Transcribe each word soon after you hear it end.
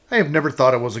I have never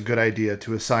thought it was a good idea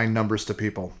to assign numbers to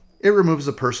people. It removes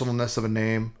the personalness of a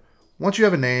name. Once you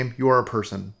have a name, you are a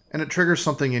person, and it triggers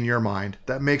something in your mind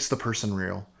that makes the person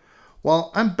real. While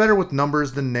I'm better with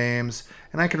numbers than names,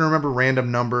 and I can remember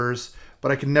random numbers, but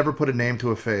I can never put a name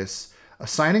to a face,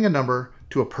 assigning a number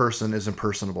to a person is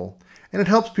impersonable, and it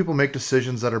helps people make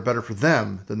decisions that are better for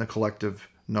them than the collective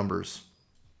numbers.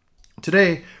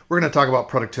 Today, we're going to talk about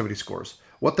productivity scores,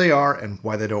 what they are, and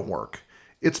why they don't work.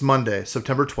 It's Monday,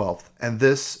 September 12th, and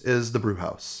this is the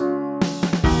Brewhouse.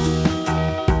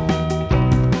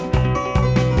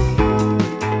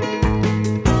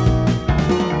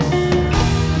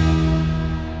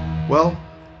 Well,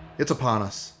 it's upon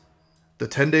us. The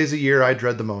 10 days a year I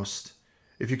dread the most.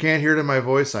 If you can't hear it in my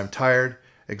voice, I'm tired,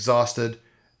 exhausted,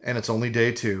 and it's only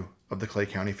day 2 of the Clay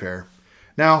County Fair.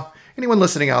 Now, anyone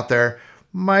listening out there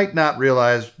might not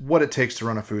realize what it takes to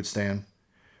run a food stand.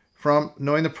 From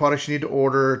knowing the products you need to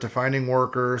order, to finding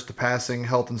workers, to passing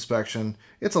health inspection,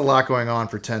 it's a lot going on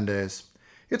for 10 days.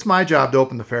 It's my job to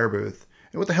open the fair booth,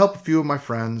 and with the help of a few of my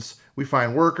friends, we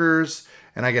find workers,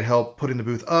 and I get help putting the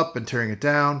booth up and tearing it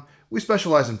down. We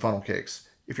specialize in funnel cakes.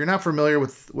 If you're not familiar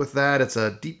with that, it's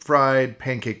a deep-fried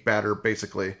pancake batter,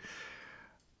 basically.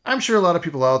 I'm sure a lot of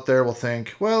people out there will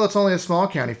think, well, it's only a small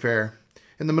county fair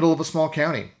in the middle of a small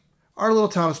county. Our little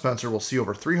town of Spencer will see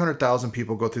over 300,000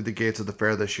 people go through the gates of the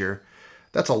fair this year.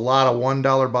 That's a lot of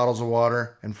 $1 bottles of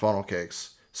water and funnel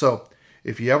cakes. So,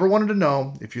 if you ever wanted to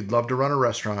know if you'd love to run a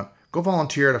restaurant, go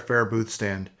volunteer at a fair booth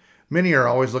stand. Many are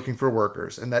always looking for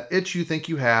workers, and that itch you think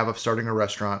you have of starting a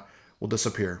restaurant will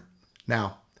disappear.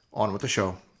 Now, on with the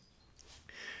show.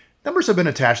 Numbers have been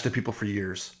attached to people for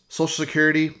years. Social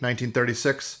Security,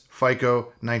 1936, FICO,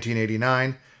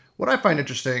 1989. What I find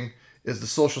interesting is the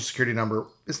Social Security number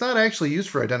is not actually used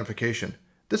for identification.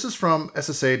 This is from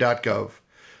SSA.gov.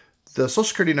 The Social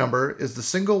Security number is the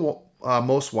single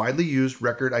most widely used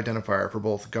record identifier for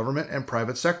both government and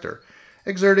private sector,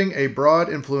 exerting a broad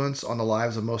influence on the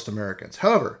lives of most Americans.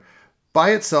 However,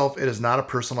 by itself, it is not a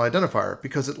personal identifier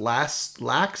because it lacks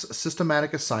a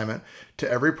systematic assignment to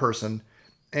every person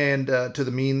and to the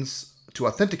means to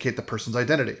authenticate the person's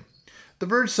identity. The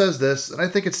Verge says this, and I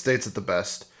think it states it the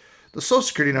best. The Social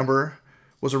Security number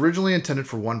was originally intended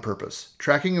for one purpose,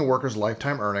 tracking a worker's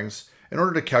lifetime earnings in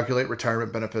order to calculate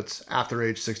retirement benefits after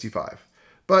age 65.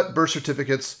 But birth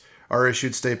certificates are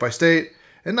issued state by state,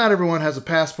 and not everyone has a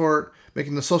passport,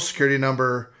 making the Social Security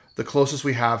number the closest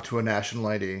we have to a national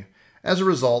ID. As a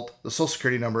result, the Social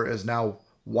Security number is now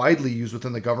widely used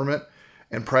within the government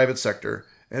and private sector,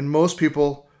 and most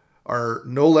people are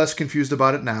no less confused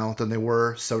about it now than they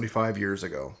were 75 years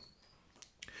ago.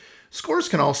 Scores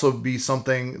can also be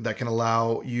something that can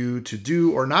allow you to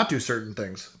do or not do certain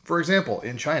things. For example,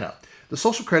 in China, the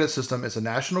social credit system is a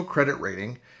national credit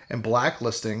rating and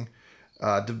blacklisting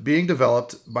being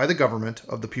developed by the government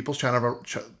of the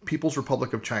People's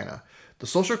Republic of China. The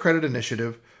Social Credit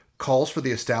Initiative calls for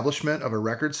the establishment of a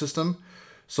record system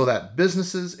so that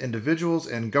businesses, individuals,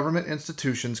 and government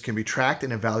institutions can be tracked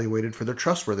and evaluated for their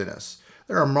trustworthiness.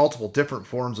 There are multiple different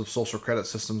forms of social credit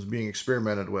systems being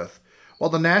experimented with. While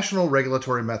the national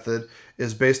regulatory method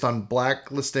is based on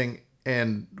blacklisting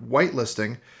and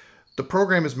whitelisting, the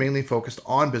program is mainly focused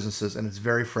on businesses and is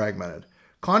very fragmented,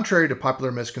 contrary to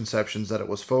popular misconceptions that it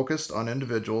was focused on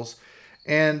individuals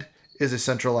and is a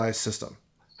centralized system.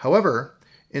 However,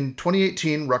 in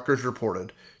 2018, Rutgers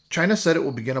reported, China said it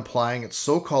will begin applying its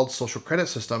so-called social credit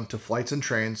system to flights and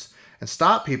trains and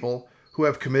stop people who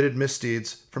have committed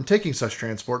misdeeds from taking such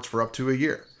transports for up to a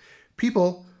year.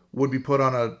 People would be put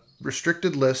on a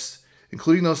restricted list,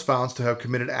 including those found to have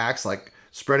committed acts like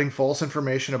spreading false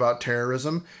information about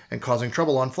terrorism and causing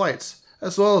trouble on flights,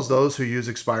 as well as those who use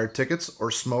expired tickets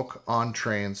or smoke on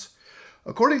trains.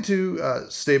 According to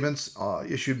statements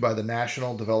issued by the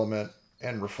National Development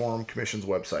and Reform Commission's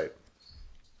website.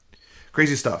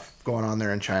 Crazy stuff going on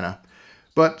there in China.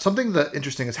 But something that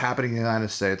interesting is happening in the United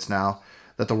States now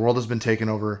that the world has been taken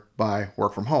over by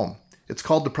work from home. It's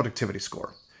called the productivity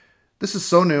score. This is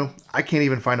so new, I can't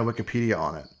even find a Wikipedia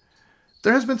on it.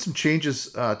 There has been some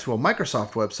changes to a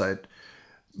Microsoft website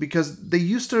because they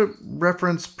used to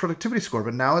reference productivity score,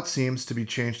 but now it seems to be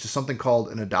changed to something called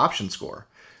an adoption score.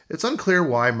 It's unclear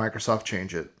why Microsoft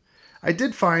changed it. I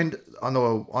did find on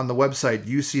the website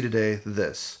UC Today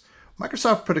this.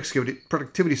 Microsoft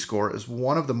Productivity Score is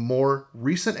one of the more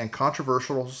recent and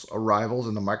controversial arrivals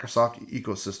in the Microsoft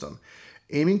ecosystem,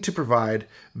 aiming to provide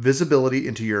visibility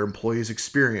into your employees'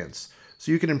 experience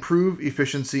so you can improve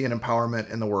efficiency and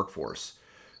empowerment in the workforce.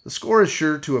 The score is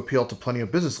sure to appeal to plenty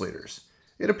of business leaders.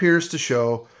 It appears to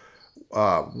show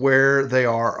where they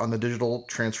are on the digital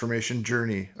transformation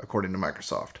journey, according to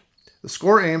Microsoft. The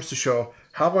score aims to show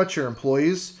how much your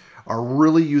employees are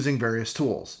really using various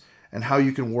tools and how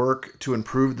you can work to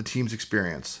improve the team's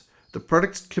experience. The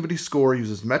productivity score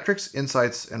uses metrics,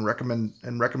 insights, and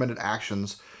recommended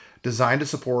actions designed to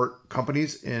support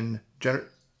companies in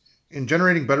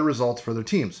generating better results for their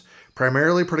teams.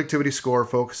 Primarily, productivity score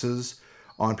focuses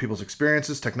on people's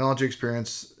experiences, technology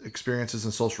experiences,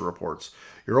 and social reports.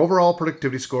 Your overall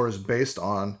productivity score is based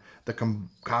on the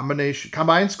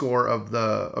combined score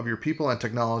of your people and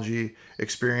technology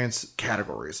experience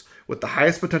categories, with the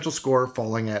highest potential score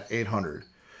falling at 800.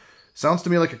 Sounds to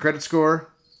me like a credit score,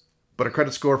 but a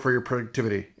credit score for your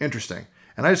productivity. Interesting.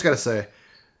 And I just got to say,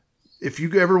 if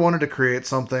you ever wanted to create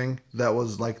something that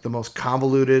was like the most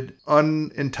convoluted,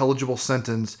 unintelligible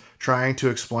sentence trying to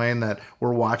explain that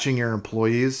we're watching your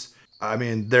employees, I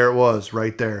mean, there it was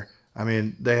right there. I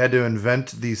mean, they had to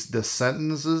invent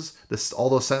all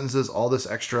those sentences, all this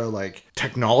extra like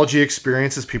technology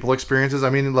experiences, people experiences.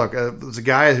 I mean, look, as a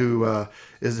guy who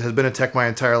has been in tech my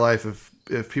entire life,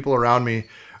 if people around me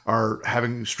are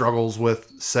having struggles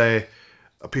with, say,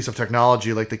 a piece of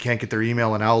technology, like they can't get their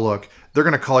email in Outlook, they're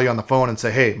going to call you on the phone and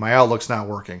say, hey, my Outlook's not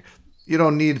working. You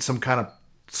don't need some kind of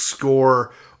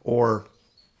score or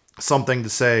something to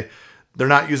say they're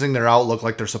not using their Outlook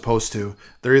like they're supposed to.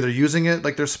 They're either using it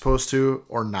like they're supposed to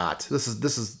or not. This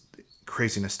is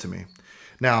craziness to me.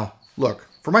 Now, look,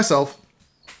 for myself,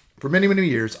 for many, many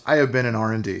years, I have been in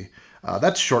R&D.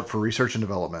 That's short for research and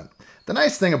development. The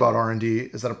nice thing about R&D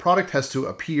is that a product has to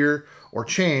appear or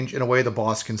change in a way the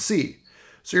boss can see.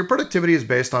 So your productivity is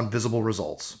based on visible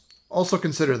results. Also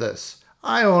consider this.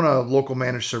 I own a local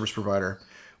managed service provider.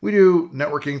 We do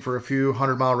networking for a few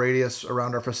 100-mile radius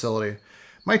around our facility.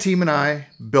 My team and I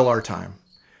bill our time.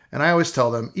 And I always tell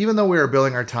them, even though we are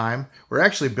billing our time, we're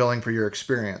actually billing for your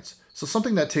experience. So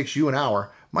something that takes you an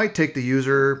hour might take the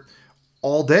user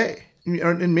all day.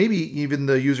 And maybe even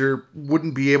the user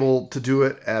wouldn't be able to do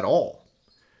it at all.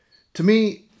 To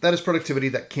me, that is productivity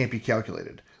that can't be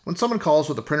calculated. When someone calls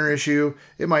with a printer issue,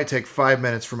 it might take 5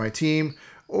 minutes for my team,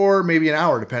 or maybe an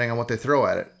hour depending on what they throw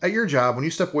at it. At your job, when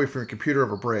you step away from your computer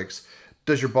over breaks,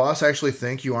 does your boss actually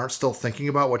think you aren't still thinking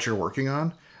about what you're working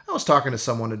on? I was talking to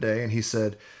someone today and he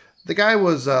said, the guy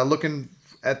was looking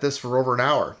at this for over an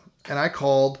hour, and I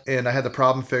called and I had the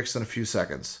problem fixed in a few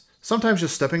seconds. Sometimes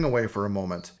just stepping away for a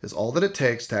moment is all that it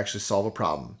takes to actually solve a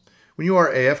problem. When you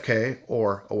are AFK,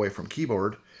 or away from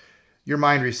keyboard, your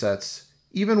mind resets.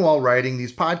 Even while writing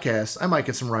these podcasts, I might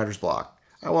get some writer's block.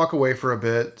 I walk away for a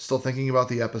bit, still thinking about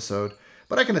the episode,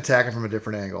 but I can attack it from a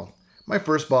different angle. My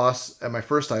first boss at my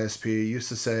first ISP used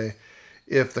to say,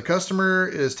 if the customer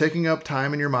is taking up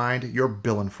time in your mind, you're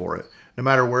billing for it, no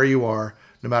matter where you are,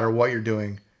 no matter what you're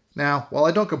doing. Now, while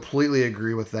I don't completely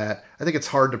agree with that, I think it's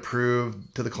hard to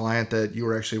prove to the client that you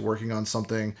were actually working on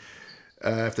something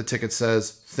if the ticket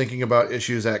says, thinking about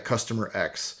issues at customer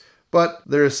X. But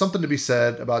there is something to be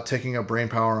said about taking up brain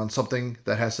power on something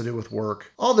that has to do with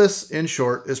work. All this, in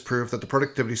short, is proof that the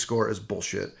productivity score is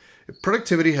bullshit. If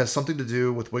productivity has something to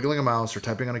do with wiggling a mouse or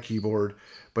typing on a keyboard,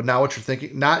 but not what you're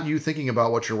thinking, not you thinking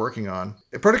about what you're working on.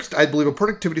 I believe a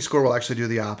productivity score will actually do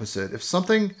the opposite. If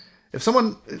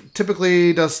someone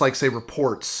typically does, like, say,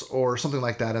 reports or something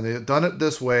like that, and they've done it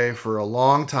this way for a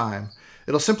long time,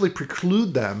 it'll simply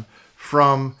preclude them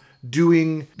from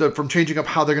changing up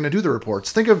how they're going to do the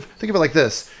reports. Think of it like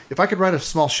this. If I could write a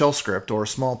small shell script or a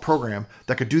small program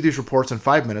that could do these reports in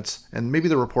 5 minutes, and maybe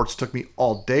the reports took me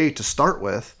all day to start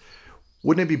with,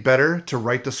 wouldn't it be better to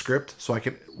write the script so I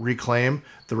could reclaim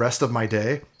the rest of my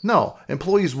day? No,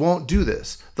 employees won't do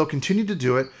this. They'll continue to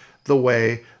do it the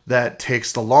way that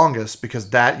takes the longest because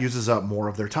that uses up more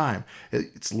of their time.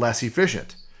 It's less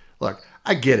efficient. Look,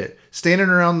 I get it. Standing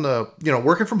around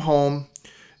working from home,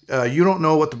 you don't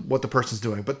know what the person's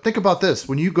doing. But think about this.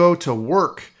 When you go to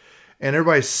work and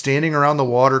everybody's standing around the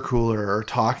water cooler or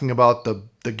talking about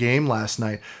the game last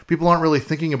night, people aren't really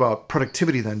thinking about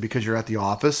productivity then because you're at the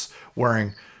office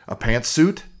wearing a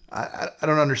pantsuit. I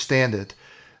don't understand it.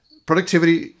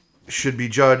 Productivity should be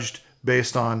judged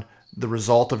based on the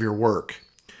result of your work.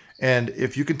 And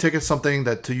if you can take something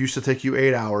that used to take you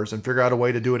 8 hours and figure out a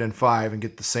way to do it in 5 and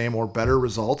get the same or better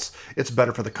results, it's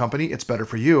better for the company, it's better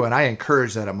for you, and I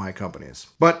encourage that at my companies.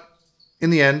 But in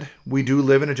the end, we do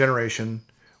live in a generation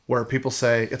where people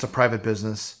say it's a private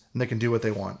business and they can do what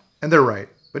they want. And they're right.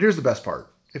 But here's the best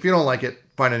part. If you don't like it,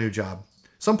 find a new job.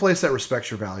 Someplace that respects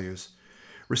your values,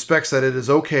 respects that it is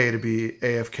okay to be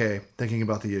AFK, thinking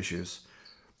about the issues.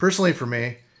 Personally, for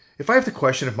me, if I have to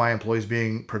question if my employee's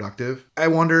being productive, I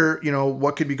wonder,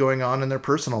 what could be going on in their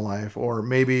personal life, or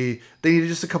maybe they need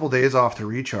just a couple days off to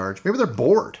recharge. Maybe they're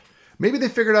bored. Maybe they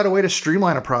figured out a way to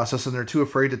streamline a process and they're too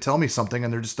afraid to tell me something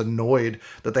and they're just annoyed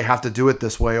that they have to do it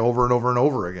this way over and over and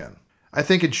over again. I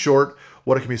think in short,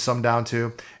 what it can be summed down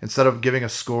to, instead of giving a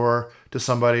score to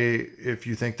somebody if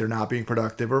you think they're not being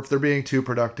productive or if they're being too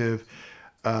productive,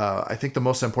 I think the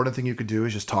most important thing you could do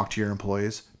is just talk to your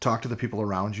employees, talk to the people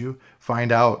around you,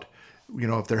 find out,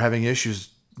 if they're having issues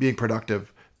being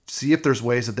productive, see if there's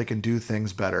ways that they can do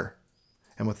things better.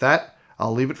 And with that,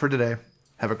 I'll leave it for today.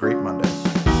 Have a great Monday.